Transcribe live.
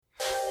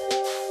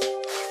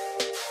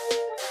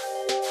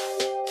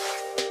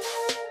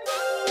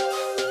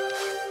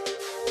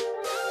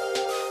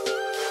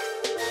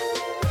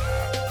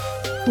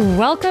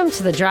Welcome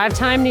to the Drive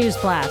Time News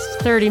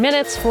Blast. 30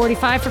 minutes,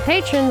 45 for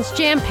patrons,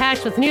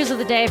 jam-packed with news of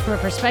the day from a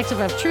perspective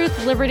of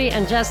truth, liberty,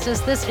 and justice.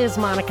 This is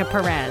Monica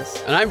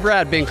Perez. And I'm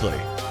Brad Binkley.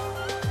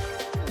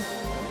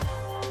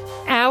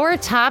 Our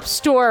top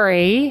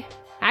story,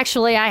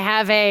 actually, I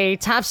have a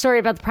top story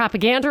about the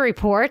propaganda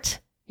report.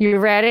 You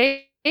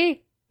ready? I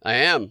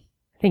am.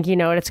 I think you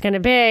know what it's going to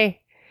be.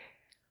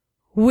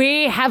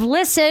 We have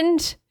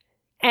listened,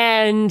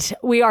 and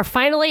we are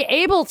finally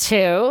able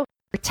to,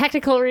 for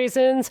technical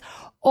reasons,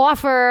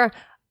 offer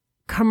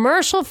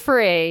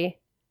commercial-free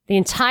the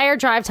entire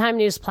Drive Time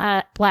News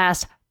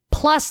Blast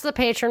plus the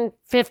Patron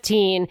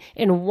 15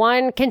 in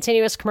one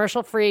continuous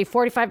commercial-free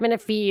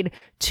 45-minute feed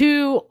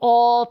to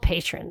all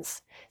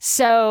patrons.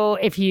 So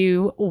if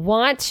you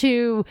want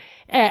to,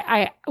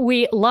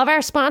 we love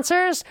our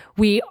sponsors.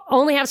 We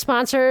only have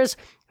sponsors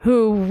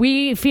who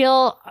we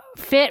feel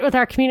fit with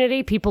our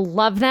community. People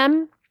love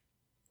them.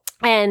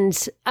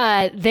 And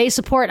they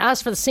support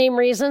us for the same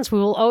reasons. We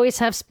will always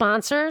have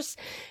sponsors.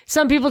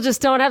 Some people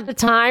just don't have the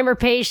time or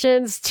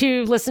patience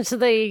to listen to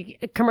the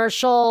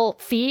commercial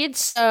feeds.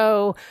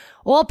 So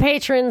all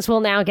patrons will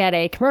now get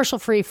a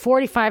commercial-free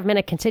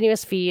 45-minute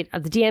continuous feed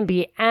of the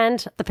DNB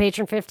and the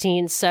Patron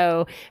 15.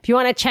 So if you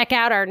want to check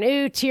out our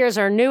new tiers,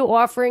 our new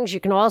offerings, you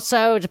can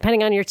also,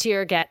 depending on your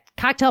tier, get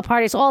cocktail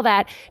parties, all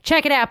that.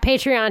 Check it out,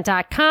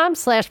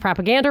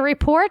 patreon.com/propaganda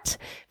report.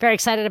 Very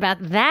excited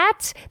about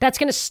that. That's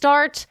going to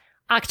start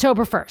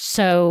October 1st.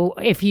 So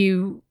if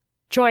you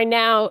join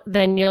now,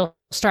 then you'll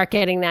start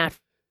getting that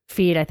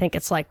feed. I think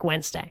it's like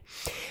Wednesday.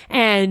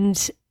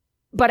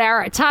 But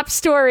our top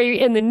story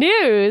in the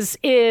news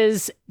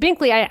is,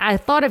 Binkley, I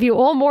thought of you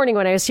all morning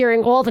when I was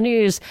hearing all the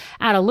news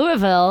out of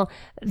Louisville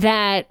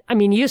that, I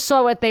mean, you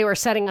saw what they were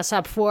setting us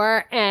up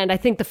for. And I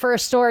think the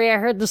first story I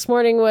heard this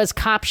morning was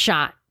cop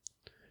shot.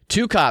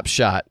 2 cops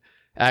shot,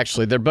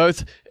 actually. They're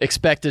both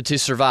expected to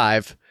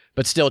survive,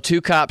 but still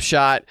 2 cops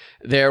shot.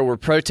 There were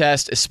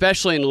protests,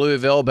 especially in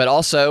Louisville, but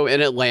also in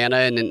Atlanta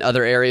and in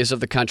other areas of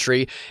the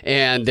country.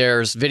 And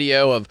there's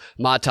video of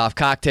Molotov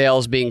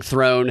cocktails being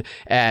thrown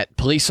at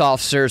police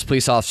officers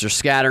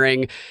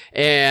scattering.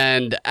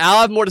 And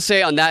I'll have more to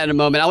say on that in a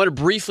moment. I want to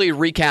briefly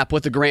recap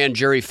what the grand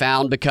jury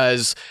found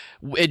because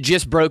it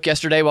just broke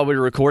yesterday while we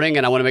were recording,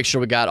 and I want to make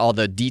sure we got all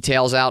the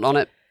details out on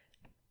it.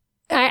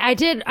 I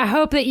did. I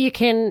hope that you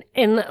can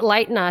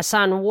enlighten us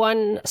on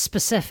one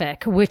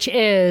specific, which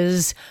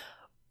is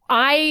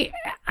I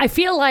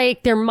feel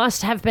like there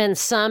must have been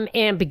some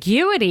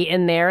ambiguity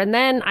in there. And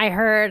then I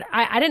heard,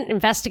 I didn't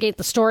investigate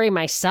the story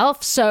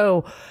myself.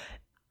 So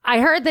I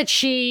heard that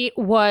she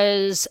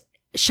was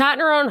shot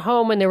in her own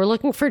home when they were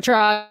looking for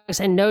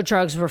drugs and no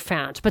drugs were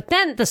found. But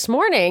then this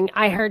morning,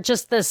 I heard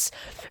just this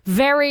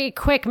very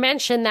quick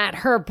mention that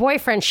her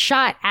boyfriend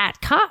shot at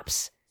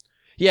cops.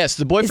 Yes,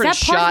 the boyfriend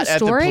shot at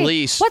the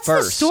police What's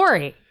first. The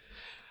story?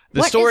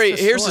 The story,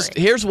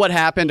 here's what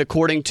happened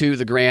according to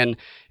the grand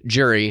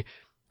jury.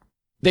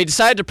 They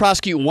decided to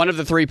prosecute one of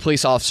the 3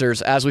 police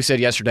officers, as we said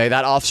yesterday,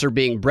 that officer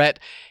being Brett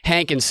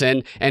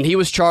Hankinson, and he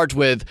was charged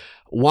with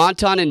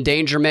wanton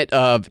endangerment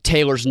of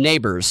Taylor's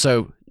neighbors,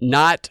 so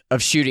not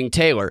of shooting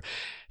Taylor.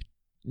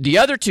 The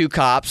other 2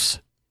 cops,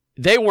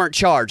 they weren't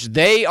charged.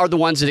 They are the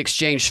ones that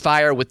exchanged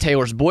fire with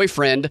Taylor's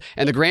boyfriend,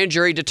 and the grand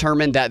jury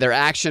determined that their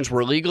actions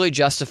were legally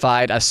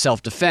justified as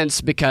self-defense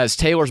because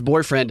Taylor's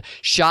boyfriend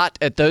shot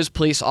at those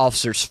police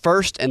officers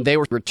first, and they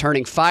were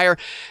returning fire.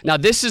 Now,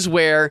 this is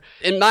where,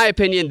 in my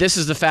opinion, this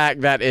is the fact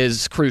that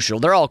is crucial.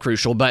 They're all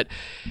crucial, but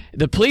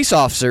the police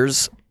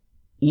officers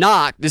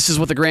knocked, this is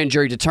what the grand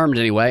jury determined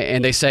anyway,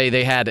 and they say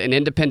they had an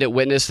independent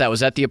witness that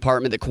was at the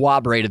apartment that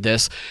corroborated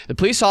this. The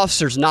police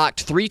officers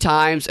knocked 3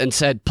 times and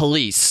said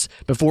police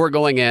before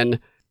going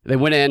in. They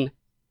went in.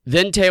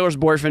 Then Taylor's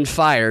boyfriend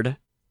fired.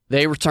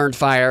 They returned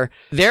fire.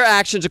 Their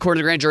actions,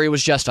 according to the grand jury,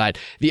 was justified.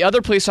 The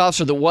other police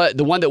officer, the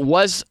one that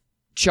was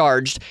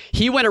charged,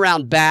 he went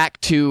around back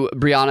to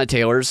Breonna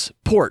Taylor's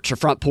porch, or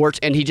front porch,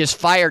 and he just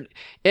fired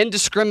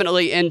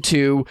indiscriminately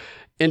into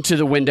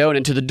the window and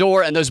into the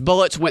door, and those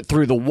bullets went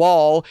through the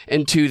wall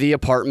into the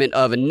apartment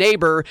of a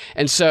neighbor.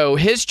 And so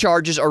his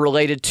charges are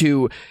related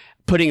to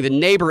putting the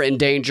neighbor in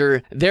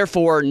danger.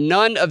 Therefore,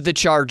 none of the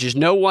charges,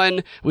 no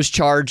one was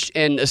charged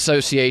in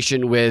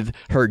association with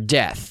her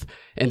death.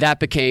 And that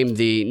became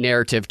the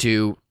narrative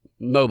to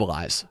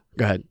mobilize.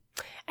 Go ahead.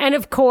 And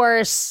of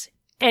course,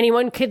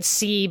 anyone could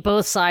see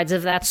both sides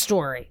of that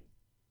story.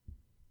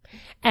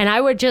 And I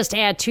would just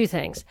add 2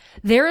 things.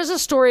 There is a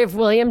story of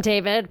William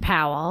David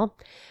Powell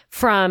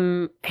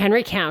from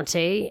Henry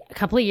County a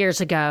couple of years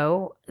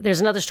ago.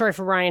 There's another story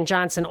for Ryan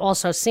Johnson,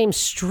 also same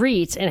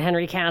street in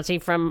Henry County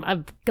from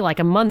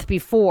a month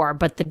before.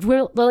 But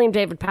the William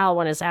David Powell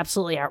one is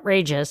absolutely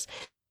outrageous.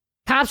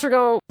 Cops were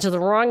going to the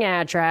wrong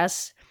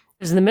address.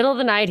 It was in the middle of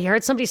the night. He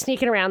heard somebody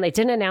sneaking around. They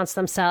didn't announce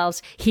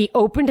themselves. He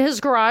opened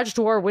his garage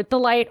door with the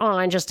light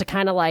on just to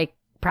kind of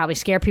probably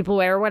scare people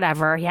away or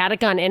whatever. He had a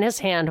gun in his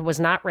hand, was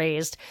not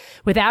raised.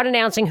 Without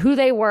announcing who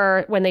they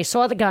were, when they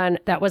saw the gun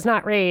that was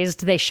not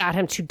raised, they shot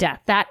him to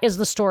death. That is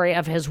the story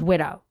of his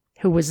widow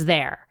who was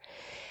there.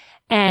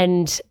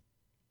 And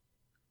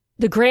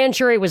the grand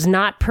jury was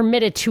not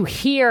permitted to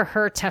hear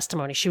her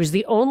testimony. She was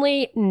the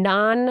only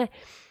non-police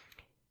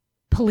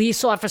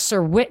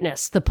officer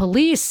witness. The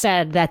police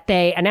said that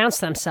they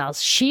announced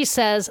themselves. She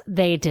says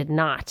they did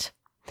not.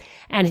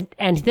 And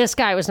this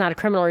guy was not a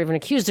criminal or even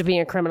accused of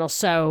being a criminal.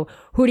 So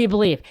who do you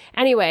believe?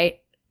 Anyway,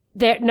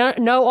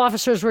 no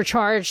officers were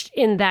charged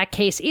in that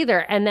case either.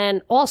 And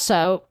then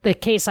also the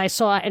case I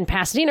saw in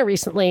Pasadena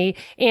recently,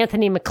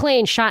 Anthony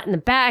McLean shot in the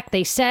back.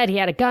 They said he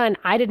had a gun.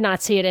 I did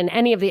not see it in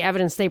any of the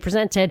evidence they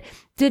presented.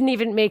 Didn't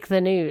even make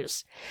the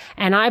news.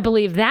 And I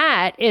believe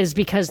that is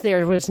because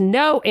there was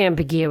no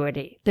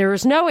ambiguity. There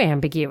was no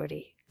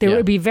ambiguity. There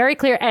would be very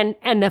clear.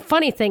 And the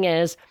funny thing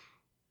is,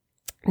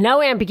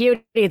 no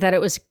ambiguity that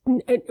it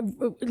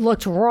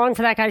looked wrong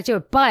for that guy to do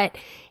it, but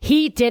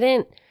he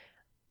didn't.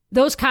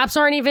 Those cops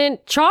aren't even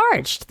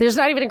charged. There's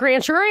not even a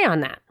grand jury on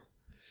that.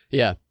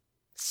 Yeah.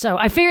 So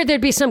I figured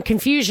there'd be some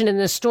confusion in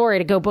this story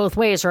to go both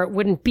ways, or it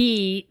wouldn't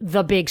be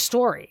the big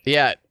story.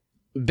 Yeah.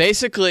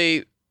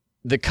 Basically,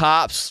 the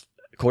cops,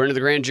 according to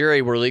the grand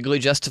jury, were legally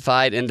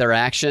justified in their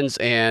actions,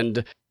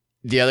 and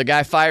the other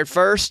guy fired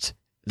first.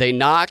 They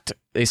knocked.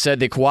 They said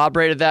they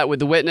corroborated that with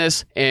the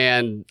witness,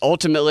 and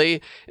ultimately,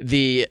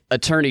 the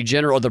attorney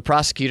general, the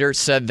prosecutor,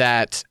 said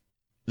that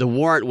the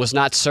warrant was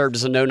not served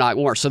as a no-knock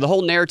warrant. So the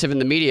whole narrative in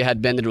the media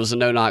had been that it was a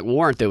no-knock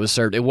warrant that was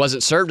served. It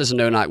wasn't served as a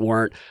no-knock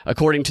warrant,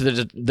 according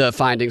to the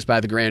findings by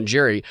the grand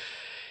jury.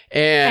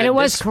 And it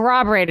was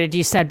corroborated,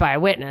 you said, by a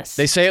witness.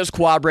 They say it was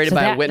corroborated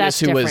by a witness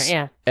who was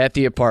at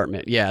the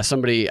apartment. Yeah,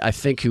 somebody, I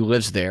think, who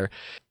lives there.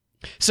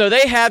 So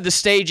they had the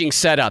staging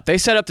set up. They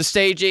set up the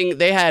staging.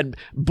 They had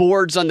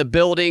boards on the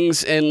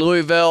buildings in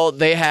Louisville.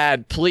 They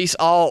had police,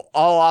 all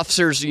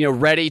officers,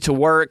 ready to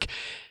work.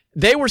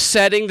 They were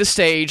setting the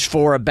stage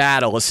for a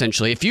battle,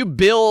 essentially. If you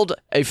build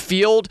a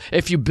field,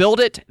 if you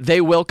build it,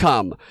 they will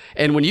come.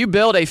 And when you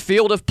build a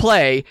field of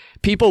play,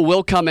 people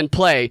will come and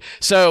play.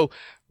 So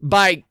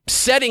by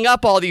setting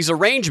up all these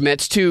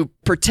arrangements to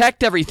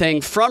protect everything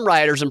from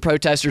rioters and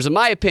protesters, in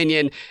my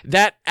opinion,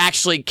 that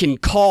actually can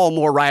call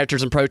more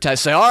rioters and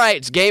protesters. Say, all right,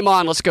 it's game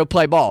on, let's go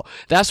play ball.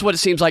 That's what it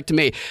seems like to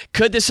me.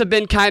 Could this have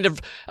been kind of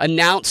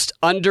announced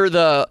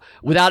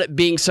without it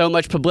being so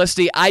much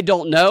publicity? I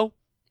don't know.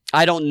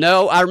 I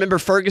remember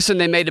Ferguson,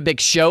 they made a big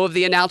show of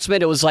the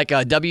announcement. It was like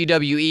a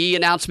WWE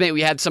announcement.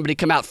 We had somebody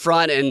come out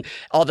front and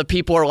all the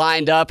people are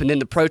lined up and then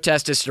the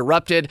protest is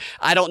erupted.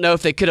 I don't know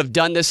if they could have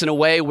done this in a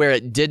way where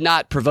it did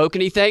not provoke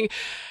anything.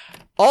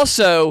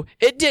 Also,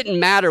 it didn't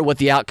matter what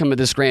the outcome of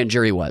this grand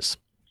jury was.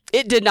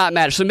 It did not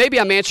matter. So maybe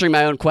I'm answering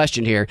my own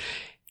question here.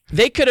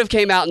 They could have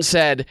came out and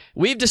said,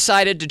 we've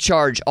decided to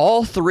charge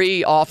all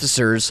 3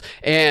 officers,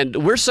 and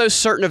we're so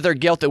certain of their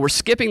guilt that we're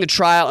skipping the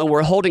trial and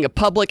we're holding a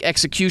public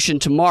execution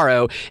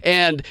tomorrow.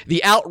 And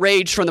the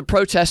outrage from the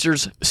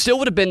protesters still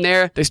would have been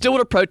there. They still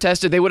would have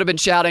protested. They would have been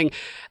shouting,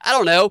 I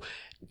don't know,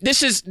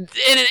 this is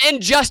an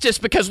injustice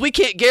because we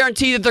can't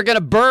guarantee that they're going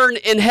to burn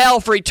in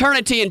hell for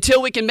eternity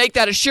until we can make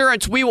that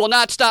assurance. We will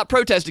not stop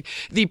protesting.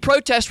 The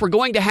protests were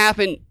going to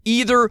happen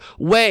either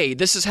way.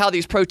 This is how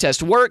these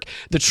protests work.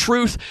 The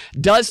truth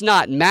does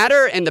not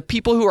matter, and the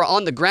people who are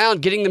on the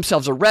ground getting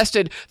themselves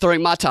arrested, throwing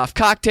Molotov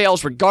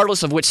cocktails,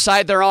 regardless of which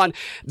side they're on,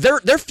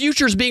 their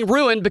future is being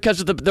ruined because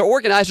of the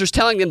organizers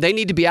telling them they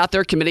need to be out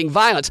there committing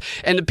violence.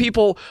 And the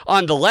people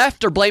on the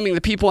left are blaming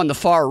the people on the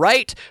far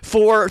right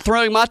for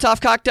throwing Molotov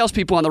cocktails.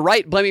 People on the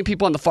right blaming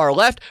people on the far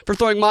left for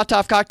throwing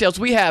Molotov cocktails.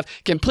 We have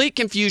complete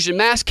confusion,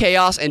 mass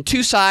chaos, and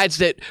 2 sides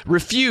that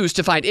refuse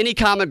to find any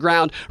common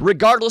ground,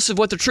 regardless of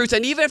what the truth.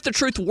 And even if the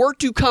truth were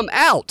to come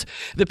out,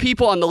 the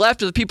people on the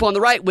left or the people on the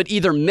right would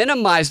either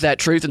minimize that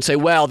truth and say,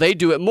 well, they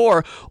do it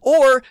more,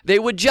 or they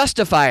would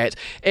justify it.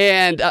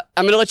 And I'm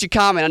going to let you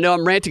comment. I know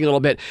I'm ranting a little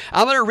bit.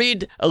 I'm going to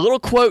read a little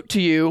quote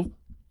to you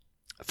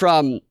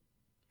from...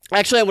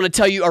 Actually, I want to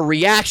tell you a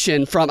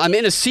reaction from, I'm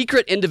in a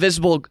secret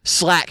Indivisible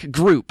Slack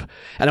group,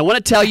 and I want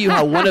to tell you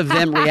how one of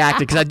them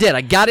reacted, because I did.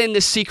 I got in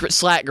this secret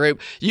Slack group.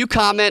 You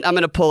comment, I'm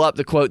going to pull up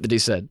the quote that he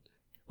said.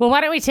 Well,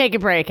 why don't we take a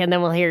break, and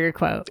then we'll hear your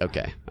quote.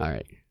 Okay, all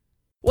right.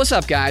 What's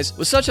up, guys?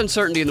 With such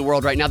uncertainty in the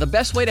world right now, the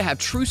best way to have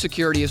true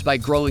security is by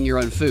growing your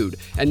own food.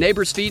 And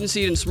Neighbors Feed and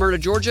Seed in Smyrna,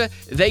 Georgia,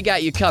 they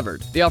got you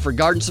covered. They offer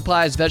garden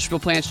supplies, vegetable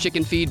plants,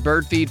 chicken feed,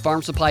 bird feed,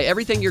 farm supply,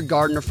 everything your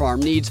garden or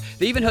farm needs.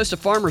 They even host a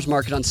farmer's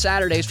market on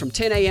Saturdays from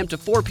 10 a.m. to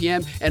 4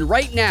 p.m. And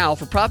right now,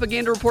 for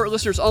Propaganda Report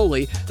listeners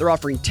only, they're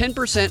offering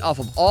 10% off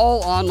of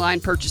all online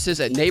purchases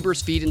at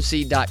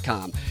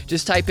neighborsfeedandseed.com.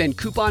 Just type in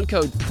coupon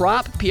code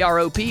PROP,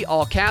 P-R-O-P,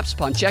 all caps,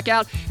 upon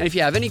checkout. And if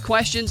you have any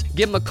questions,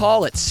 give them a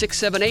call at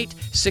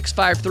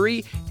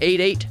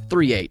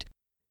 678-653-8838.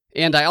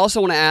 And I also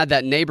want to add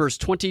that Neighbors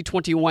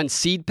 2021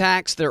 seed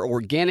packs, their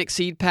organic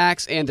seed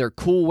packs, and their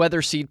cool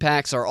weather seed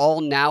packs are all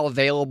now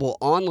available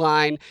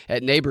online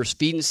at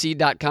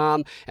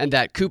neighborsfeedandseed.com, and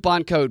that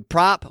coupon code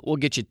PROP will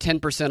get you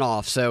 10%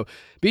 off. So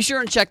be sure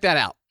and check that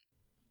out.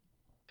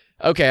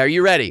 Okay, are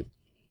you ready?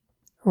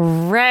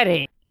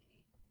 Ready.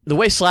 The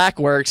way Slack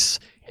works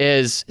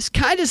is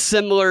kind of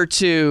similar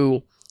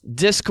to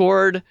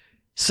Discord.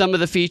 Some of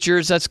the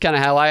features, that's kind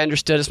of how I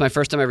understood it. It's my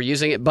first time ever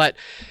using it, but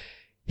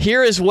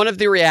Here is one of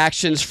the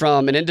reactions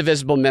from an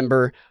Indivisible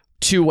member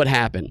to what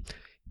happened.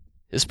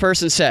 This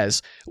person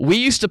says, "We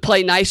used to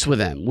play nice with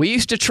them. We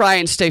used to try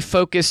and stay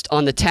focused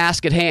on the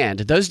task at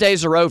hand. Those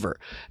days are over.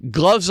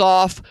 Gloves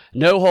off,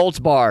 no holds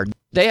barred.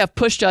 They have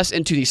pushed us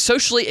into the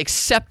socially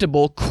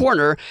acceptable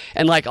corner,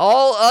 and like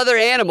all other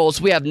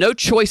animals, we have no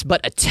choice but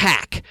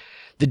attack.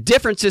 The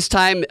difference this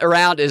time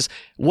around is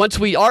once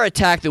we are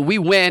attacked, that we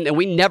win and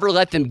we never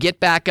let them get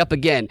back up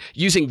again.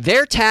 Using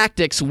their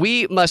tactics,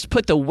 we must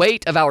put the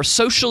weight of our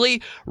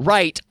socially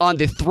right on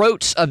the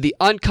throats of the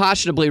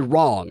unconscionably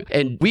wrong.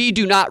 And we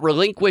do not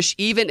relinquish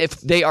even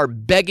if they are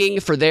begging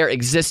for their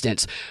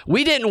existence.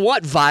 We didn't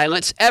want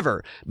violence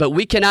ever, but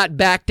we cannot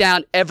back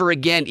down ever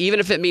again, even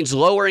if it means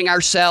lowering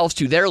ourselves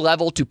to their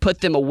level to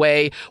put them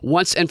away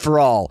once and for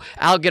all.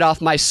 I'll get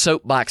off my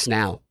soapbox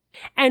now."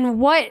 And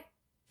what?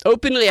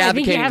 Openly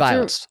advocating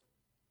violence.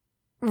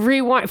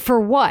 Rewind for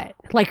what?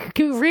 Like,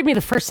 can you read me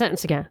the first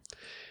sentence again?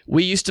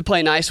 We used to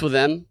play nice with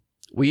them.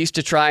 We used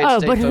to try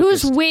and stay focused.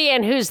 Who's we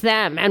and who's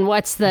them? And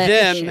what's the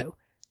issue? Them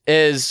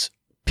is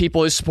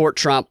people who support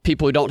Trump,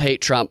 people who don't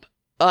hate Trump.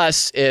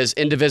 Us is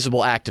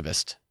indivisible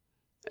activists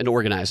and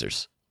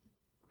organizers.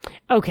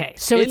 Okay,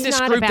 so in it's this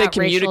not group, about they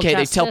communicate,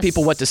 they tell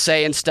people what to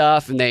say and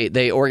stuff, and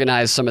they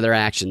organize some of their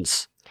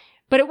actions.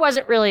 But it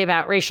wasn't really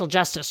about racial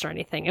justice or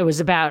anything. It was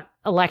about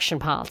election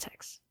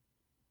politics.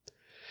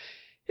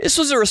 This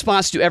was a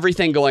response to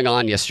everything going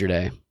on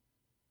yesterday.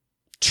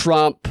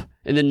 Trump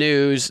in the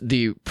news,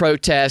 the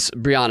protests,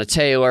 Breonna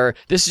Taylor.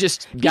 This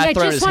just got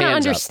thrown his hands up.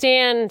 I just want to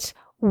understand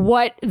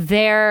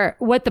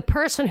what the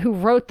person who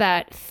wrote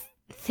that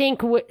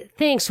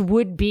thinks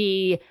would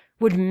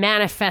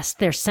manifest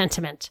their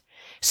sentiment.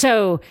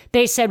 So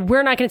they said,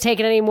 we're not going to take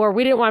it anymore.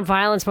 We didn't want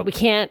violence, but we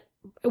can't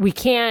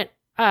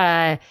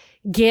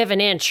give an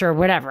inch or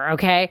whatever.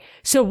 Okay.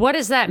 So what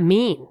does that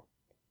mean?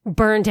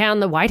 Burn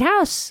down the White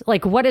House?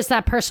 Like, what is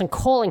that person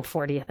calling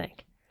for, do you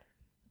think?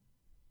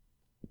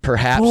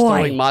 Perhaps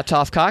throwing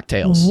Molotov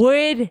cocktails.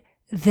 Would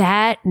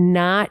that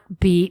not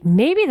be...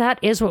 Maybe that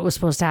is what was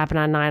supposed to happen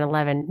on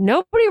 9/11.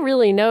 Nobody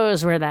really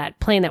knows where that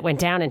plane that went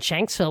down in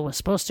Shanksville was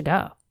supposed to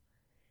go.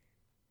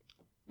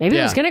 Maybe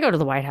it was going to go to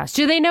the White House.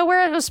 Do they know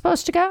where it was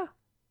supposed to go?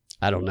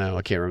 I don't know.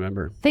 I can't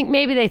remember.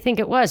 Maybe they think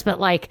it was, but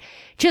like,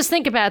 just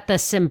think about the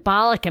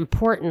symbolic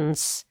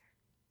importance.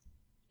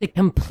 The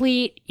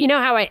complete, you know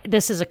how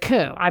this is a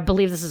coup. I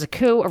believe this is a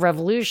coup, a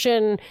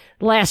revolution.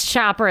 Last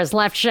chopper has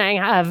left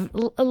Shanghai,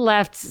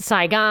 left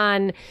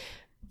Saigon.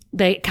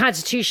 The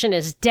Constitution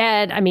is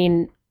dead. I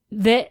mean,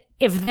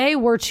 if they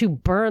were to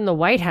burn the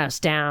White House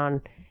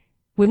down,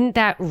 wouldn't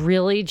that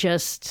really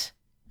just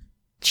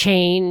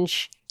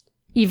change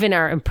even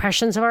our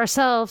impressions of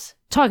ourselves?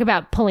 Talk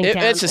about pulling down.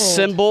 It's a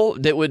symbol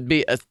that would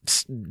be a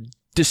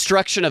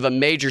destruction of a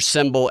major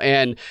symbol,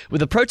 and with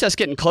the protests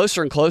getting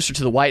closer and closer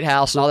to the White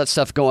House and all that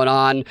stuff going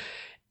on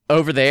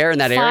over there in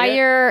that area.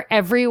 Fire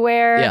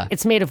everywhere. Yeah.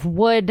 It's made of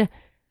wood.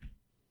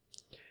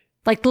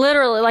 Like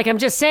literally, like I'm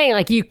just saying,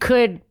 like you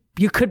could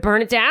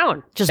burn it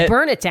down. Just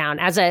burn it down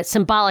as a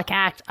symbolic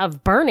act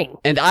of burning.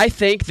 And I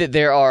think that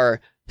there are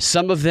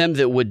some of them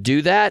that would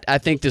do that. I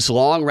think this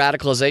long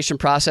radicalization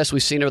process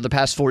we've seen over the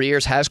past 4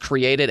 years has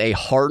created a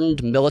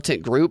hardened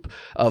militant group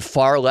of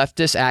far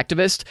leftist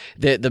activists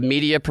that the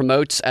media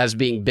promotes as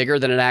being bigger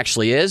than it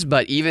actually is.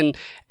 But even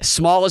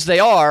small as they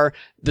are,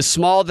 the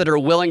small that are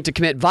willing to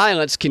commit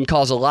violence can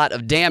cause a lot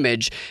of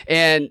damage.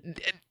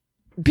 And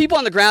people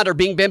on the ground are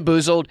being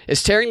bamboozled.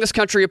 It's tearing this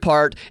country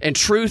apart. And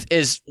truth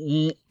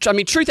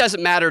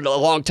hasn't mattered a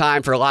long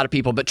time for a lot of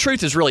people, but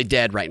truth is really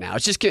dead right now.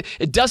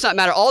 It does not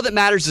matter. All that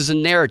matters is a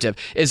narrative,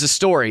 is a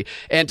story.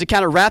 And to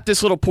kind of wrap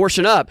this little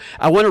portion up,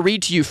 I want to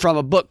read to you from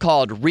a book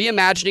called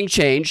Reimagining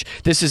Change.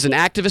 This is an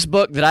activist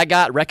book that I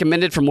got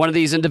recommended from one of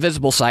these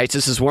Indivisible sites.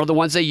 This is one of the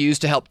ones they use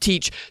to help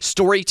teach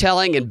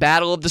storytelling and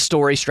battle of the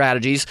story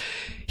strategies.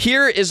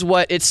 Here is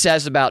what it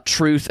says about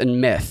truth and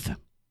myth.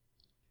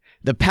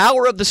 The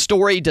power of the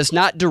story does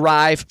not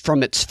derive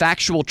from its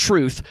factual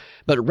truth,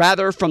 but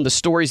rather from the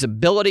story's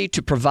ability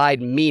to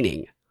provide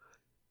meaning.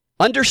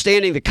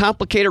 Understanding the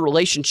complicated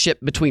relationship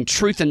between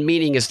truth and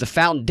meaning is the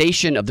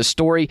foundation of the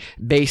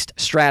story-based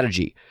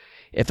strategy.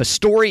 If a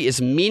story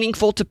is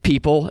meaningful to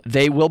people,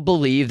 they will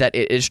believe that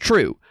it is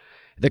true.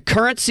 The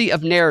currency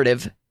of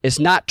narrative is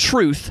not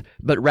truth,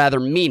 but rather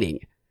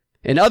meaning.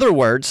 In other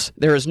words,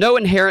 there is no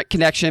inherent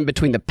connection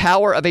between the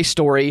power of a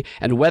story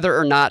and whether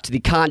or not the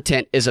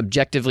content is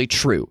objectively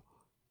true.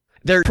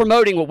 They're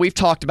promoting what we've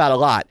talked about a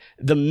lot.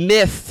 The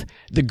myth,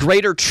 the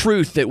greater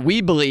truth that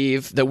we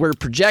believe that we're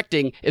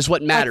projecting is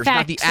what matters,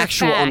 not the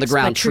actual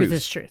on-the-ground truth. Truth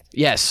is truth.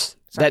 Yes.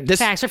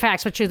 Facts are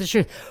facts, but truth is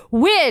truth.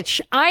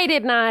 Which I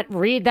did not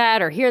read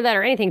that or hear that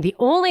or anything. The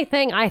only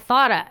thing I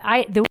thought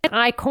the way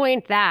I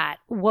coined that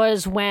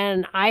was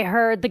when I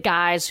heard the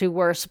guys who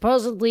were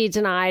supposedly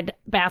denied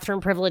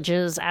bathroom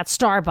privileges at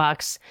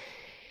Starbucks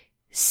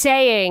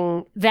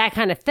saying that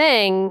kind of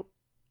thing.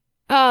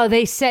 Oh,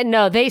 they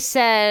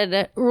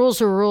said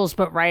rules are rules,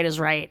 but right is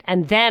right.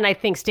 And then I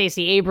think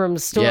Stacey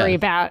Abrams' story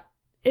about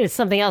is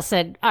something else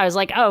that I was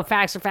like, oh,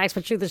 facts are facts,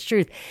 but truth is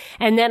truth.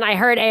 And then I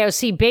heard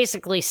AOC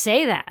basically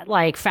say that,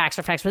 like, facts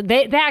are facts, but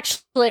they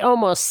actually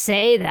almost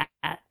say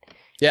that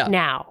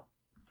now.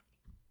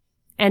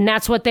 And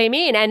that's what they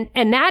mean.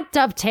 And that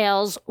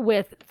dovetails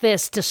with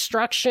this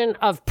destruction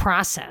of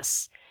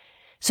process.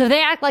 So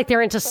they act like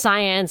they're into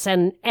science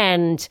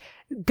and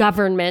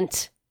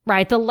government,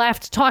 right? The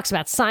left talks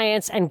about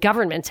science and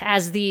government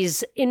as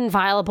these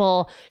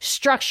inviolable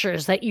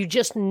structures that you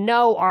just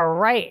know are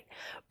right.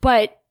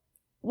 But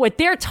what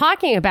they're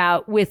talking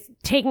about with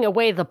taking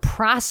away the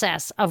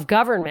process of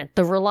government,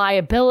 the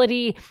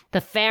reliability,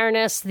 the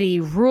fairness, the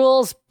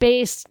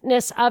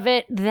rules-basedness of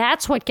it,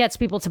 that's what gets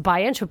people to buy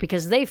into it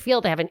because they feel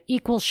they have an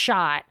equal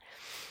shot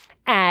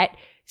at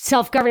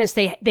self-governance.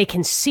 They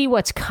can see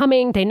what's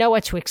coming. They know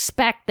what to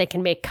expect. They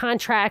can make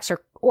contracts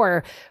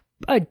or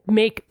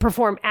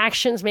perform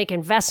actions, make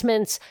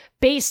investments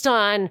based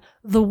on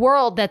the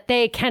world that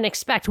they can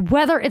expect,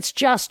 whether it's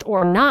just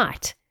or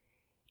not.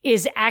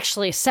 Is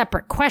actually a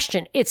separate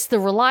question. It's the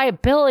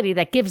reliability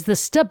that gives the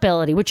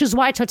stability, which is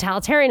why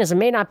totalitarianism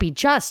may not be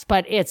just,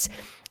 but it's,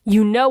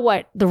 you know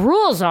what the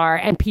rules are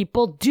and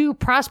people do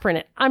prosper in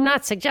it. I'm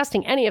not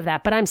suggesting any of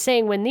that, but I'm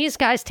saying when these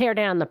guys tear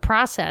down the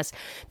process,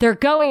 they're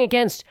going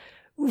against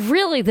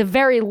really the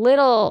very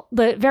little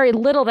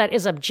that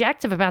is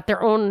objective about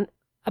their own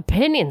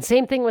opinion.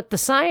 Same thing with the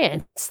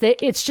science.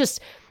 It's just,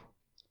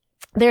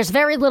 there's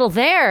very little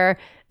there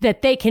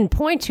that they can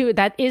point to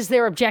that is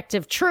their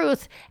objective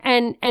truth.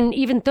 And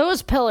even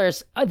those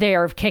pillars, they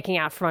are kicking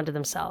out from under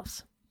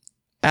themselves.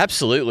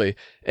 Absolutely.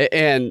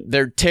 And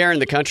they're tearing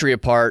the country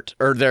apart,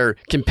 or they're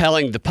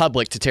compelling the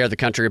public to tear the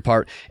country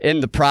apart in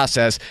the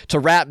process. To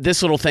wrap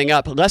this little thing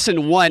up,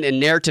 lesson 1 in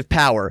narrative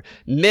power,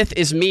 myth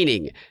is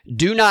meaning.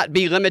 Do not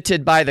be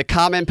limited by the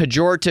common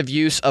pejorative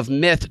use of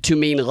myth to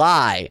mean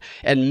lie,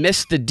 and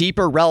miss the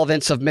deeper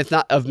relevance of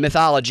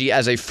mythology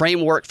as a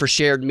framework for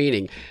shared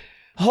meaning.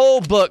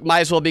 Whole book might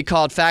as well be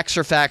called Facts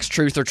Are Facts,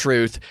 Truth Are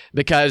Truth,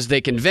 because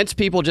they convince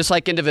people, just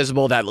like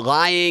Indivisible, that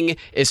lying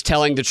is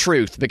telling the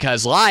truth,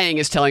 because lying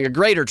is telling a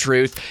greater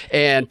truth,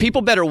 and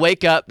people better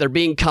wake up. They're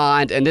being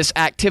conned, and this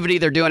activity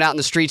they're doing out in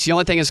the streets, the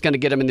only thing that's going to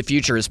get them in the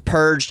future is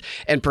purged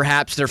and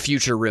perhaps their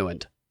future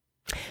ruined.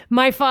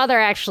 My father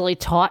actually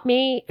taught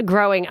me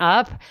growing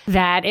up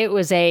that it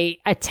was a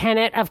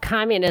tenet of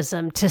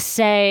communism to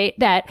say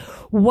that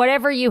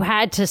whatever you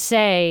had to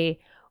say,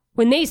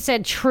 when they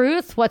said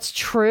truth, what's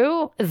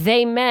true,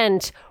 they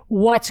meant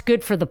what's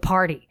good for the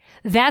party.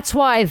 That's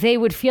why they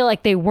would feel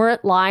like they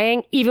weren't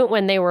lying, even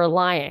when they were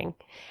lying.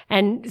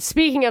 And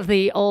speaking of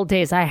the old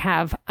days, I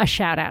have a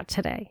shout out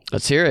today.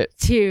 Let's hear it.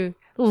 To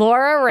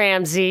Laura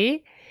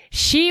Ramsey.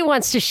 She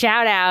wants to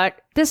shout out,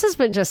 this has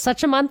been just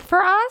such a month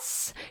for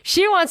us.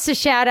 She wants to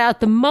shout out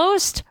the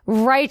most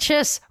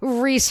righteous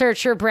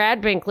researcher,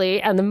 Brad Binkley,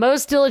 and the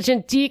most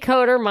diligent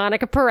decoder,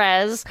 Monica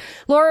Perez.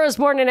 Laura was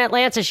born in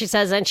Atlanta, she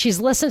says, and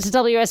she's listened to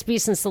WSB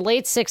since the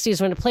late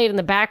 60s when it played in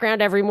the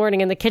background every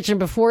morning in the kitchen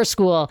before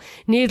school.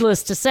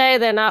 Needless to say,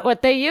 they're not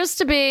what they used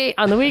to be.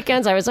 On the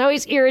weekends, I was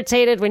always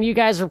irritated when you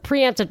guys were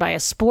preempted by a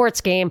sports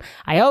game.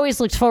 I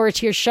always looked forward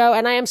to your show,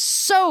 and I am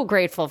so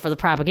grateful for the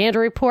Propaganda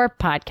Report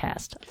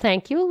podcast.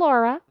 Thank you,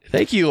 Laura.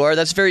 Thank you, Laura.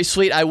 That's very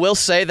sweet. I will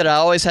say that I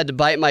always had to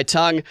bite my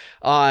tongue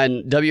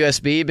on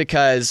WSB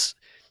because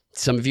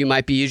some of you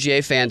might be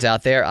UGA fans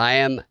out there. I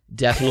am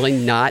definitely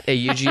not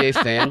a UGA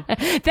fan.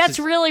 That's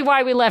really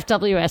why we left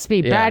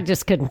WSB. Yeah. Brad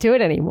just couldn't do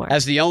it anymore.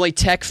 As the only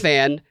tech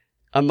fan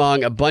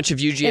among a bunch of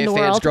UGA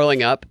fans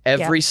growing up,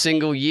 every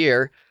single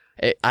year,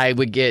 I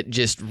would get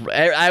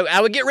I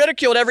would get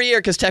ridiculed every year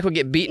because tech would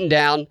get beaten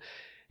down.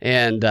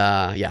 And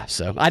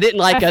so I didn't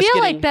like I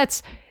feel like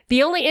that's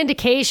the only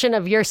indication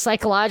of your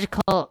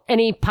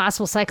any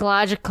possible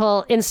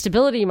psychological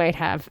instability you might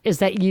have is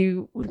that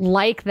you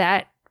like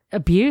that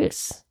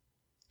abuse.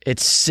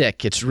 It's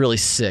sick. It's really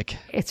sick.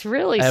 It's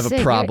really sick. I have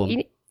a problem.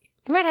 You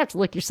might have to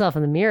look yourself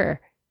in the mirror,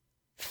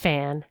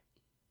 fan.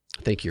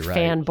 I think you're right.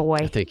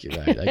 Fanboy. I think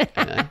you're right.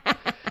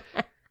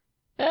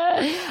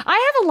 I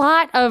have a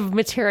lot of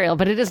material,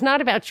 but it is not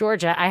about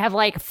Georgia. I have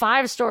like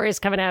 5 stories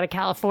coming out of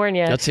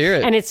California. Let's hear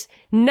it. And it's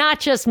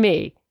not just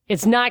me.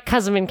 It's not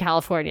because I'm in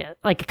California.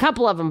 Like a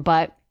couple of them,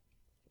 but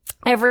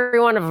every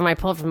one of them I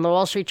pulled from the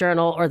Wall Street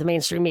Journal or the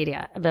mainstream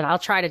media. But I'll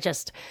try to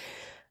just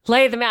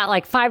lay them out,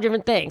 like 5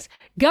 different things.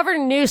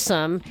 Governor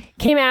Newsom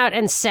came out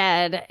and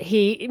said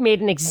he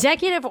made an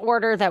executive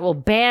order that will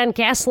ban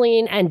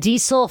gasoline and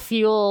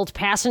diesel-fueled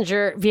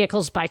passenger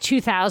vehicles by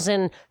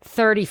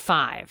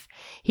 2035.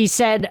 He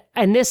said,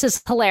 and this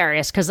is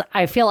hilarious because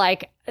I feel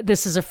like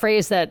this is a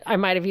phrase that I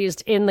might have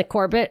used in the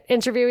Corbett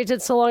interview we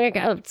did so long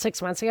ago,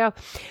 6 months ago.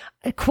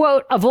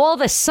 Quote, of all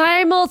the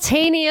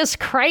simultaneous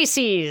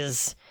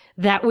crises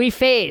that we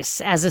face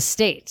as a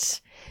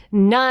state,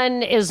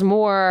 none is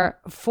more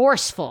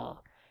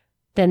forceful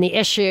than the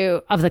issue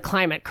of the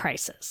climate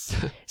crisis.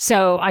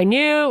 So I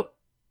knew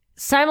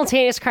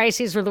simultaneous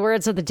crises were the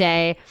words of the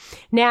day.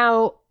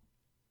 Now,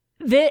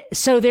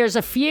 So there's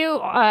a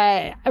few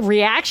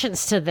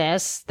reactions to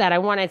this that I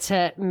wanted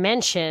to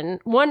mention.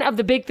 One of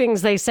the big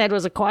things they said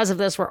was a cause of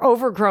this were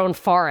overgrown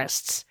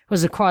forests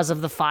was the cause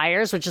of the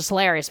fires, which is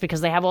hilarious because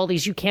they have all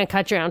these you can't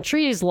cut down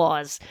trees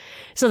laws.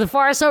 So the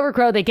forests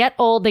overgrow, they get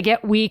old, they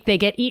get weak, they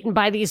get eaten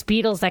by these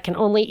beetles that can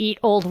only eat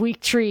old,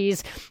 weak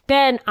trees.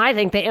 Then I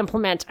think they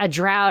implement a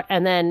drought,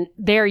 and then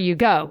there you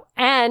go.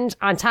 And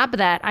on top of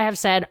that, I have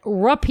said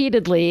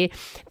repeatedly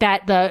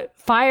that the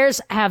fires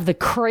have the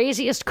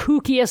craziest,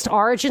 kookiest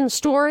origin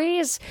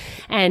stories,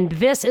 and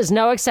this is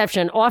no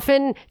exception.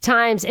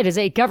 Oftentimes, it is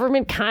a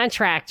government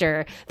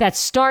contractor that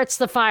starts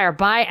the fire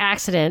by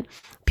accident.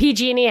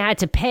 PG&E had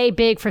to pay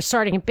big for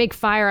starting a big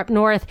fire up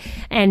north.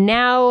 And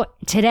now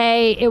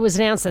today it was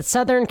announced that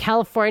Southern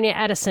California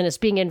Edison is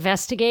being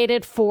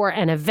investigated for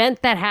an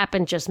event that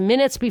happened just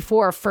minutes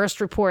before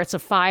first reports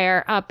of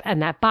fire up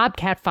and that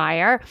Bobcat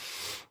fire,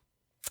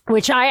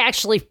 which I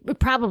actually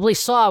probably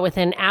saw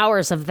within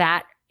hours of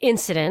that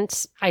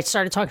incident. I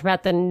started talking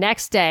about the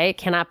next day.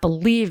 Cannot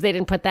believe they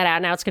didn't put that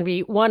out. Now it's going to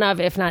be one of,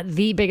 if not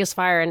the biggest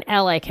fire in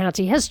LA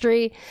County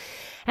history.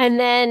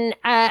 And then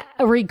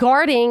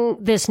regarding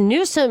this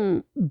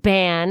Newsom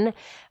ban,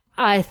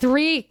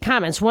 3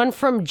 comments. One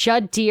from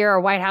Judd Deere,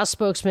 a White House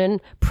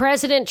spokesman.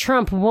 President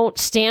Trump won't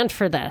stand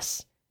for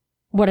this.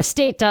 What a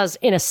state does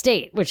in a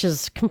state, which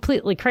is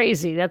completely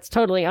crazy. That's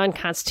totally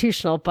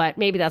unconstitutional, but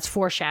maybe that's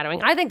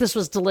foreshadowing. I think this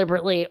was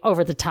deliberately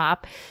over the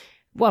top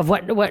of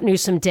what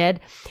Newsom did.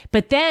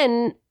 But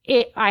then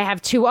I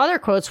have 2 other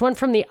quotes, one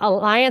from the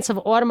Alliance of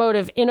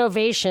Automotive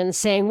Innovation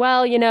saying,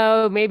 well,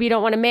 maybe you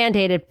don't want to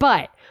mandate it,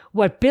 but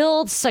what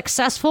builds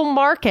successful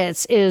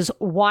markets is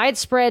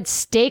widespread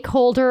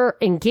stakeholder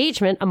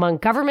engagement among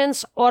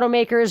governments,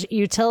 automakers,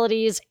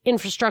 utilities,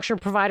 infrastructure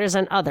providers,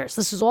 and others.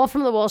 This is all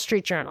from the Wall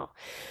Street Journal.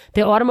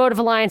 The Automotive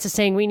Alliance is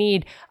saying we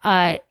need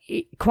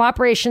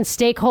cooperation,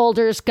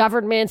 stakeholders,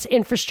 governments,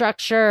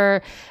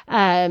 infrastructure,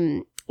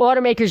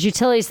 automakers,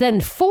 utilities. Then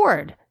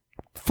Ford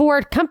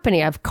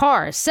company of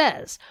cars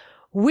says,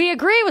 we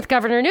agree with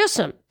Governor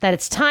Newsom that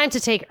it's time to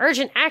take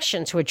urgent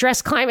action to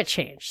address climate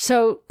change.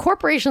 So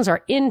corporations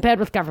are in bed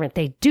with government.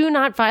 They do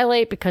not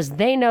violate because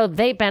they know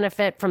they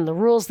benefit from the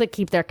rules that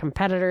keep their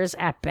competitors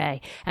at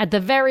bay. At the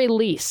very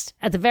least,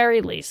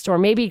 or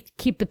maybe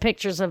keep the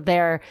pictures of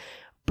their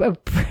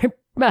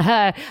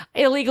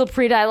illegal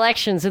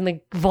predilections in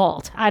the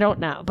vault. I don't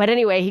know. But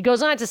anyway, he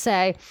goes on to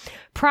say,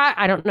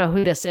 I don't know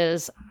who this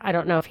is. I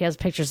don't know if he has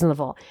pictures in the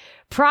vault.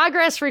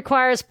 Progress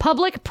requires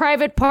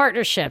public-private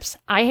partnerships.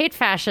 I hate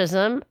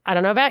fascism. I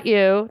don't know about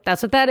you.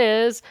 That's what that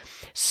is.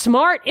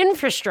 Smart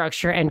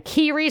infrastructure and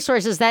key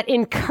resources that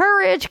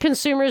encourage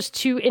consumers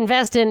to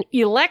invest in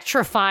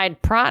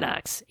electrified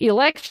products.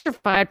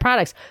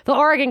 The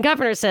Oregon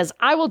governor says,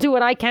 I will do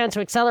what I can to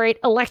accelerate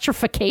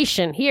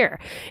electrification here.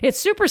 It's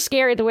super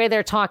scary the way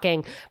they're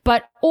talking,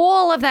 but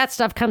all of that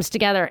stuff comes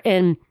together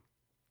in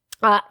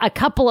a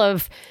couple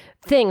of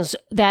things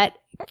that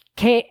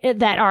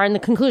are in the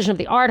conclusion of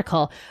the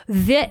article.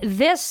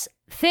 This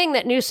thing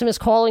that Newsom is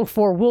calling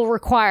for will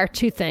require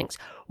 2 things.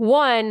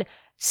 One,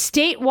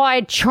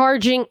 statewide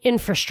charging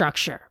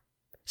infrastructure.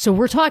 So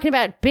we're talking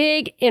about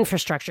big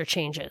infrastructure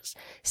changes,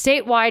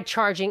 statewide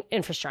charging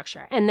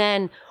infrastructure. And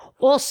then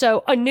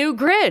also a new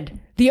grid.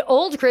 The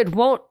old grid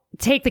won't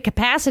take the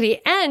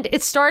capacity and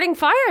it's starting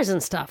fires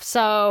and stuff.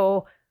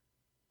 So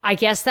I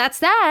guess that's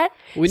that.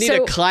 We need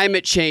a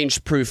climate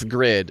change proof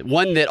grid,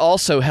 one that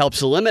also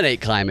helps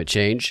eliminate climate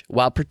change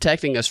while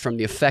protecting us from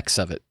the effects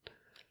of it.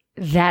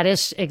 That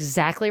is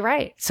exactly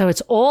right. So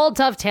it's all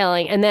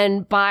dovetailing. And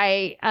then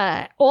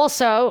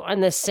also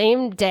on the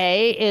same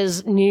day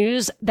is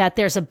news that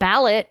there's a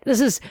ballot. This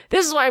is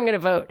why I'm going to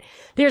vote.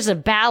 There's a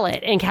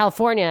ballot in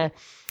California.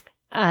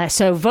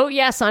 So vote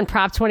yes on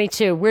Prop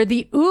 22, where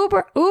the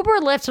Uber,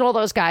 Lyft, and all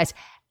those guys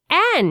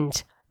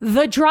and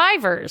the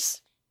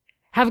drivers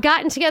have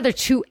gotten together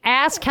to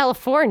ask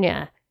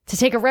California to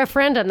take a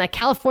referendum that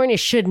California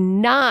should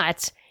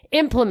not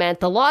implement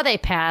the law they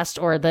passed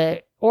or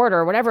the order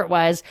or whatever it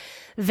was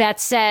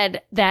that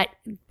said that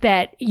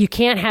you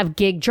can't have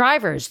gig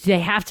drivers. They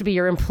have to be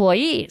your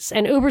employees.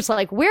 And Uber's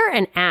like, we're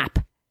an app.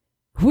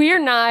 We're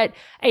not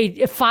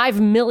a 5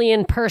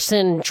 million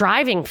person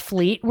driving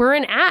fleet. We're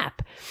an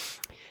app.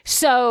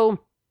 So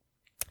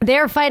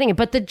they're fighting it,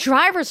 but the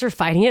drivers are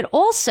fighting it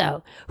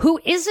also. Who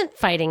isn't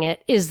fighting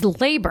it is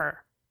labor.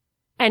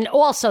 And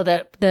also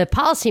the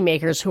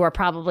policymakers who are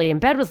probably in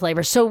bed with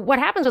labor. So what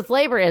happens with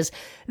labor is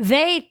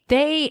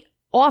they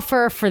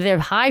offer for their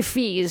high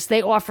fees,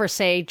 they offer,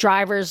 say,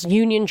 drivers,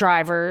 union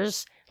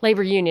drivers,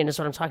 labor union is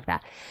what I'm talking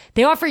about.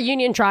 They offer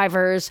union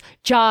drivers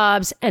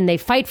jobs and they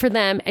fight for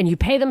them and you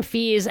pay them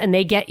fees and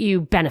they get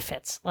you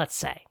benefits, let's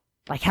say,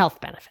 like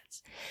health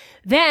benefits.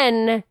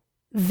 Then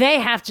they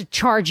have to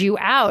charge you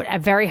out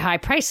at very high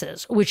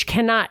prices, which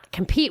cannot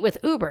compete with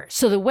Uber.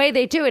 So the way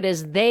they do it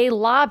is they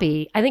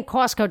lobby. I think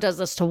Costco does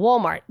this to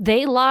Walmart.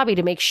 They lobby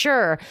to make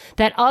sure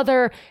that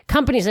other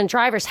companies and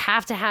drivers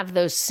have to have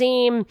those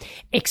same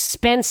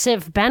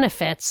expensive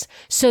benefits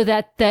so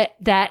that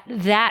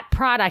that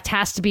product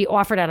has to be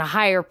offered at a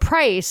higher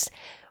price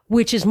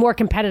which is more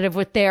competitive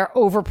with their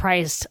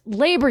overpriced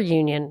labor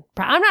union.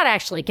 I'm not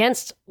actually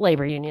against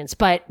labor unions,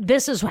 but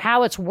this is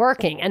how it's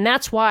working. And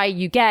that's why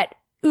you get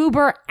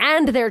Uber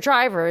and their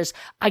drivers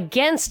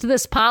against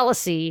this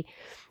policy,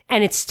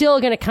 and it's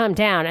still going to come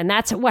down. And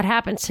that's what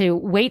happened to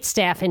wait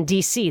staff in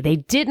DC. They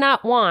did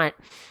not want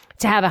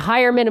to have a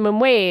higher minimum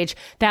wage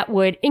that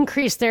would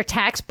increase their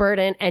tax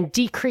burden and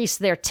decrease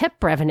their tip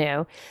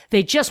revenue.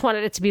 They just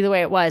wanted it to be the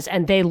way it was,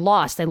 and they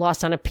lost. They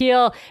lost on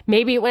appeal.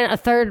 Maybe it went a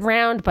third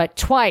round, but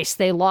twice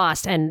they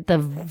lost. And the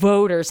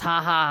voters,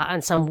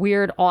 on some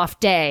weird off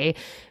day,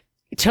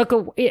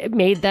 it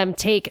made them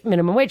take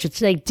minimum wage, which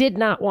they did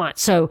not want.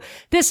 So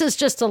this is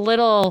just a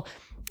little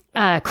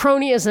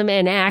cronyism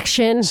in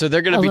action. So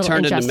they're going to be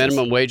turned into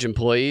minimum wage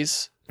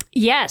employees?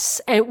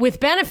 Yes, and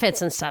with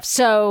benefits and stuff.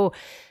 So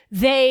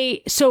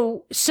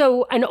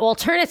an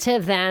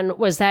alternative then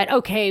was that,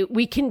 okay,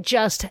 we can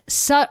just,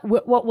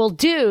 what we'll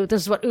do,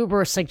 this is what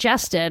Uber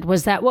suggested,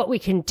 was that what we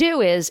can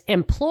do is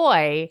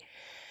employ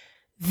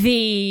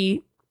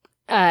a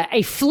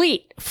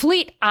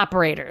fleet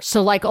operators.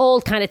 So like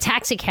old kind of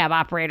taxi cab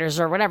operators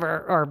or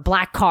whatever, or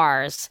black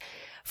cars,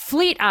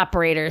 fleet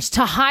operators,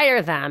 to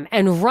hire them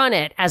and run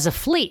it as a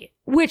fleet,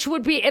 which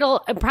would be, it'll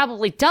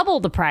probably double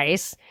the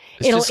price.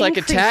 It's just like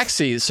a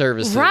taxi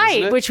service.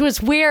 Right, which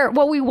was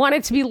what we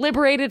wanted to be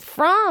liberated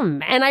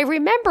from. And I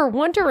remember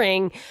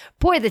wondering,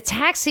 boy, the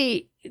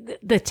taxi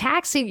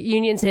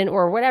unions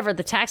or whatever,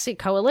 the taxi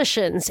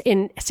coalitions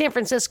in San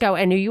Francisco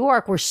and New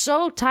York were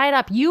so tied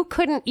up, you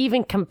couldn't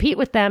even compete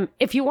with them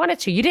if you wanted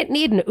to. You didn't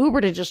need an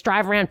Uber to just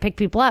drive around, pick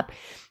people up.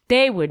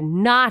 They would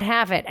not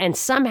have it. And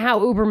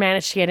somehow Uber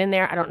managed to get in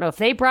there. I don't know if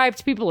they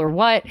bribed people or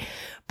what,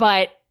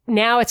 but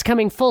now it's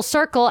coming full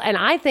circle. And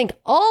I think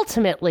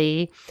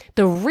ultimately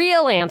the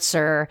real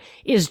answer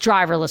is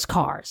driverless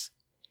cars.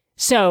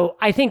 So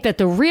I think that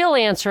the real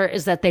answer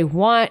is that they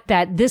want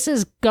that this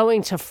is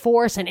going to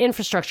force an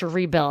infrastructure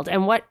rebuild.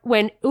 And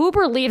when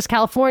Uber leaves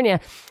California,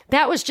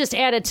 that was just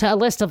added to a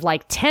list of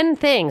like 10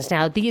 things.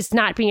 Now, these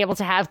not being able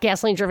to have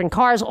gasoline driven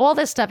cars, all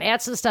this stuff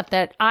adds to the stuff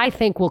that I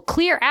think will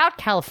clear out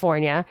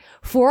California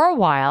for a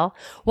while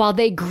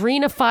they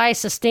greenify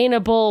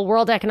sustainable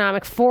World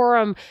Economic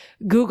Forum,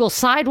 Google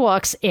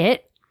sidewalks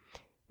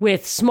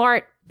with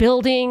smart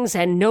buildings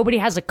and nobody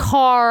has a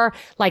car,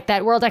 like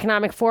that World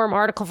Economic Forum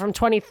article from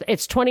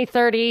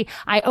 2030.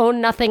 I own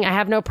nothing. I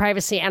have no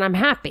privacy and I'm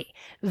happy.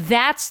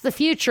 That's the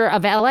future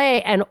of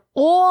LA, and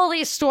all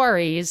these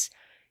stories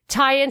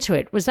tie into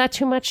it. Was that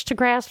too much to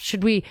grasp?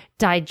 Should we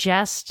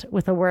digest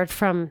with a word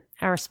from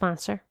our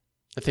sponsor?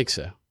 I think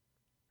so.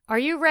 Are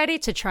you ready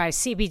to try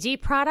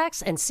CBD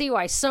products and see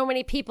why so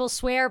many people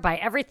swear by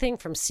everything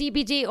from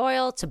CBD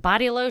oil to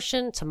body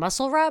lotion to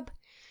muscle rub?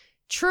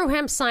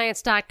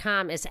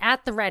 TrueHempScience.com is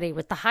at the ready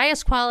with the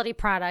highest quality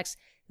products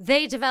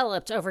they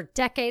developed over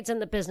decades in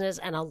the business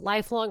and a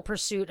lifelong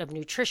pursuit of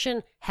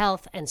nutrition,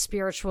 health, and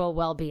spiritual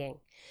well-being.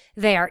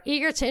 They are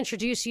eager to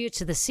introduce you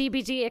to the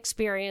CBD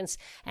experience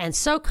and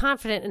so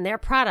confident in their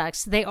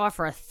products, they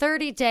offer a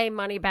 30-day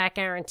money-back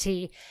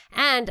guarantee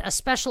and a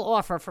special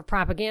offer for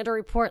Propaganda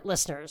Report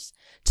listeners.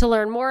 To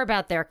learn more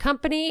about their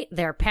company,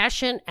 their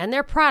passion, and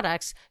their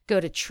products,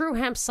 go to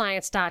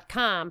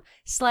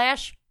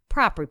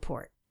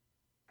TrueHempScience.com/PropReport.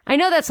 I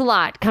know that's a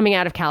lot coming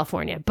out of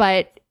California,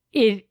 but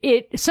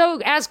so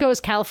as goes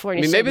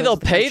California. I mean, maybe they'll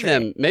pay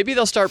them. Maybe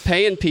they'll start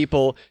paying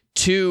people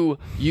to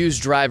use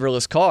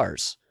driverless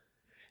cars.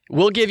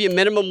 We'll give you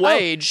minimum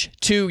wage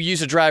to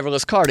use a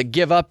driverless car, to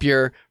give up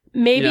give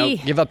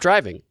up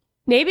driving.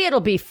 Maybe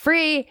it'll be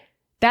free.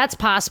 That's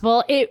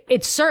possible.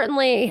 It's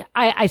certainly,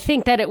 I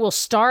think that it will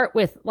start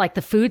with like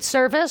the food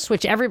service,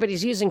 which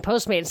everybody's using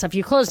Postmates and stuff.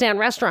 You close down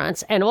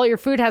restaurants and all your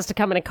food has to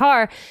come in a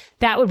car.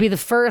 That would be the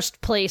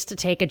first place to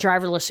take a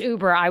driverless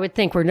Uber, I would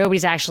think, where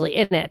nobody's actually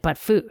in it but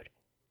food.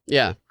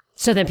 Yeah.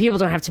 So then people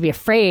don't have to be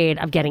afraid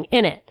of getting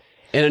in it.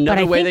 And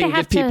another way they can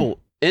get people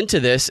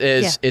into this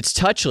is it's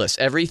touchless.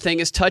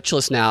 Everything is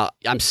touchless now.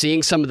 I'm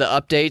seeing some of the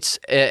updates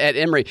at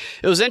Emory.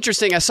 It was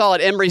interesting. I saw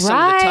at Emory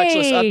some of the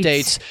touchless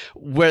updates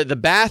where the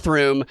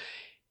bathroom,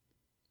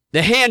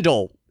 the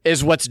handle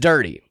is what's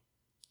dirty.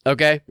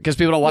 Okay? Because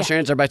people don't wash their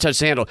hands, everybody touches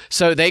the handle.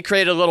 So they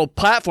created a little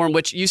platform,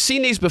 which you've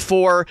seen these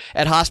before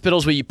at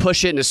hospitals where you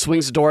push it and it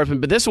swings the door open,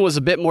 but this one was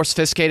a bit more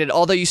sophisticated,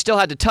 although you still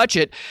had to touch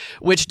it,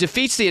 which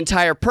defeats the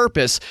entire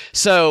purpose.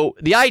 So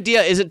the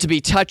idea isn't to be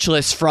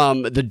touchless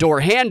from the door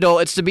handle,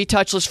 it's to be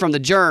touchless from the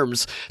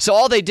germs. So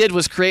all they did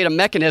was create a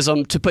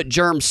mechanism to put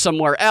germs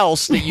somewhere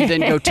else that you then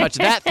go touch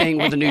that thing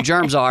where the new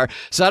germs are.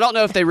 So I don't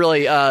know if they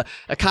really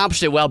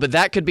accomplished it well, but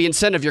that could be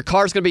incentive. Your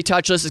car's going to be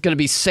touchless. It's going to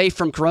be safe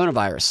from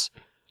coronavirus.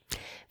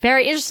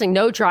 Very interesting.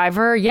 No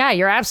driver. Yeah,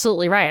 you're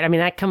absolutely right. I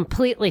mean, that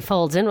completely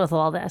folds in with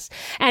all this.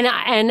 And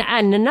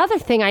another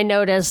thing I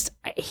noticed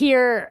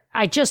here,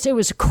 it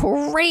was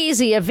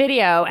crazy, a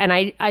video, and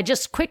I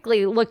just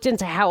quickly looked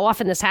into how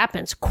often this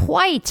happens.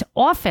 Quite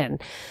often.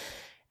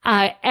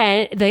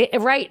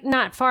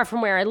 Not far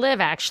from where I live,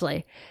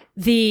 actually,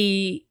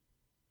 the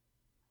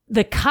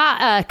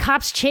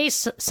cops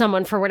chase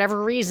someone for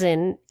whatever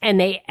reason,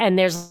 and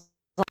there's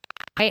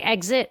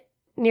exit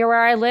near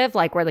where I live,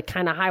 like where the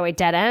kind of highway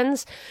dead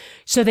ends.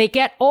 So they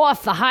get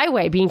off the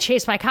highway being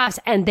chased by cops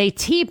and they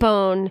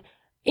T-bone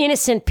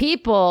innocent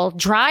people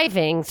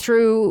driving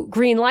through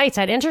green lights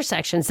at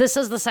intersections. This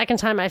is the second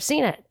time I've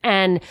seen it.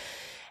 And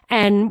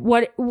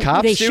what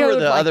cops they do showed, or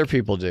the like, other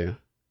people do?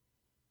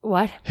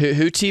 What?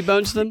 Who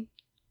T-bones them?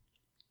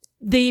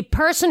 The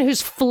person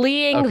who's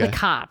fleeing the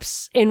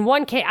cops. In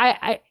one case,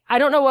 I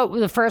don't know what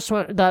the first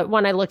one, the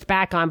one I looked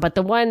back on, but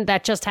the one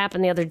that just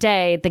happened the other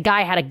day, the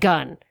guy had a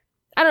gun.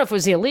 I don't know if it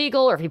was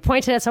illegal or if he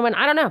pointed at someone.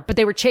 I don't know. But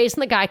they were chasing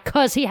the guy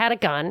because he had a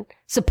gun,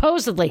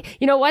 supposedly.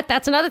 You know what?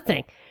 That's another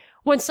thing.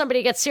 When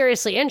somebody gets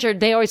seriously injured,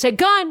 they always say,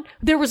 gun.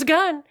 There was a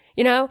gun.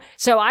 You know,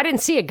 so I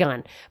didn't see a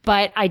gun,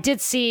 but I did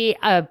see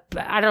I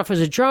don't know if it was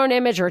a drone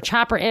image or a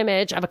chopper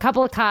image of a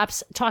couple of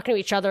cops talking to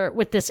each other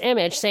with this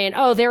image saying,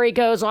 oh, there he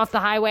goes off the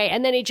highway.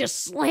 And then he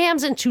just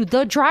slams into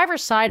the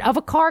driver's side of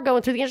a car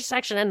going through the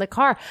intersection. And the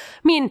car,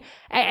 I mean,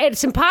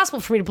 it's impossible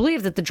for me to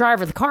believe that the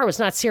driver of the car was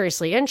not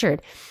seriously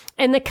injured.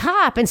 And the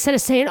cop, instead of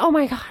saying, oh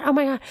my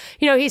God,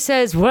 you know, he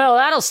says, well,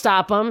 that'll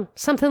stop him.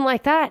 Something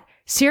like that.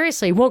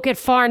 Seriously, won't get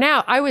far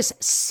now. I was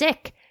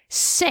sick.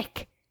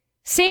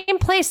 Same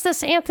place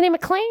this Anthony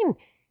McLean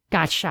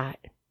got shot.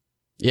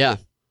 Yeah.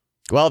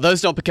 Well, those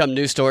don't become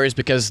news stories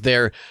because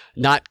they're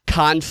not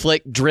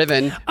conflict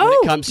driven when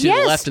it comes to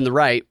the left and the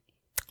right.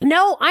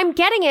 No, I'm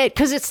getting it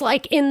because it's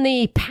like in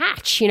the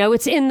patch, you know,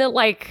 it's in the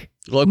like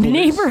local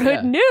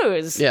neighborhood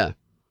news. Yeah.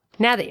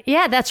 Now,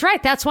 that's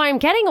right. That's why I'm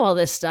getting all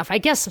this stuff. I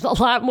guess a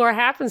lot more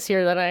happens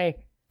here than I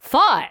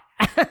thought.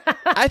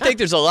 I think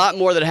there's a lot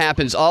more that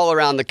happens all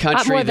around the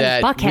country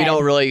that Buckhead. We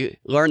don't really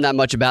learn that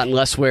much about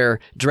unless we're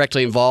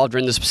directly involved or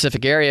in the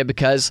specific area,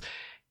 because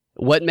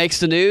what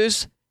makes the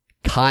news?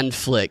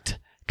 Conflict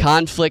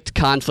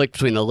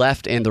between the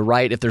left and the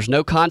right. If there's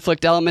no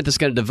conflict element that's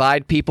going to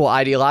divide people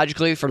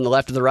ideologically from the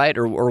left or the right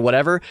or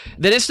whatever,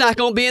 then it's not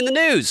going to be in the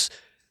news.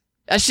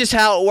 That's just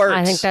how it works.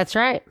 I think that's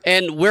right.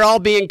 And we're all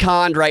being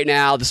conned right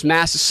now. This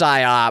massive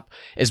psyop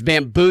is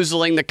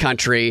bamboozling the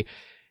country,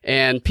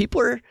 and people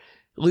are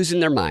losing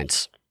their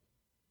minds.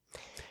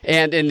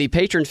 And in the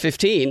Patron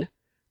 15,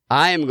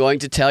 I am going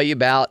to tell you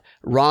about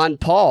Ron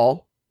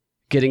Paul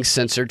getting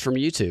censored from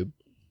YouTube.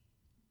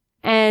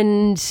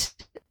 And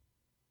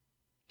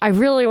I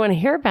really want to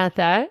hear about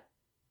that.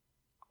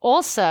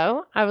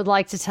 Also, I would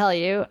like to tell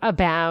you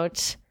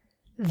about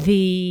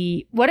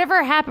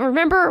whatever happened.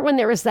 Remember when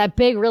there was that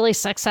big, really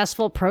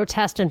successful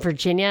protest in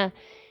Virginia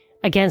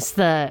against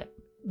the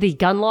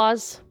gun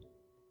laws?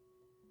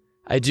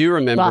 I do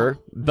remember,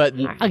 but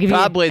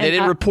probably they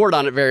didn't report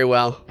on it very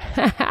well.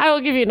 I will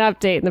give you an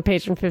update in the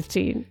Patron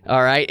 15.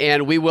 All right,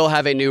 and we will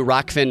have a new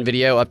Rockfin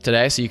video up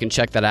today, so you can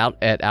check that out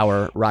at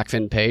our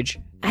Rockfin page.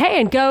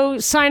 Hey, and go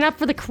sign up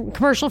for the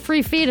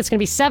commercial-free feed. It's going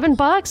to be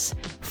 $7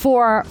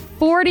 for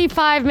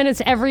 45 minutes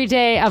every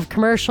day of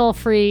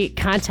commercial-free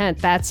content.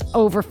 That's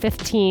over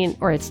 15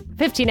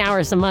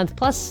 hours a month,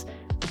 plus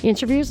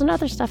interviews and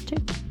other stuff, too.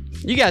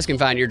 You guys can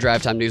find your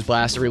Drive Time News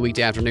Blast every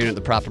weekday afternoon at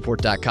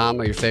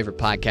thepropreport.com or your favorite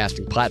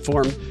podcasting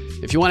platform.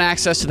 If you want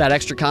access to that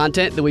extra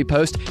content that we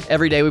post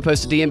every day, we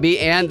post to DNB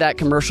and that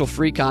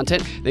commercial-free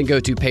content, then go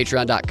to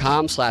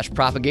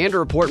patreon.com/propaganda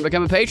report and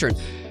become a patron.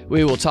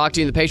 We will talk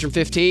to you in the Patron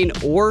 15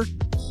 or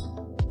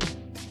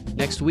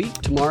next week,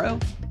 tomorrow.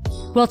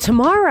 Well,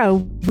 tomorrow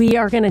we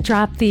are going to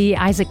drop the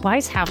Isaac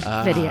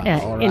Weishaupt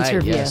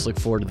interview. Yes, look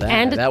forward to that.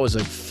 And that was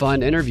a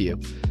fun interview.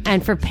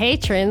 And for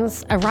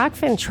patrons, a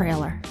Rockfin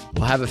trailer.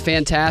 Well, have a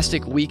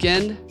fantastic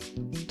weekend.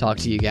 Talk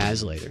to you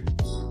guys later.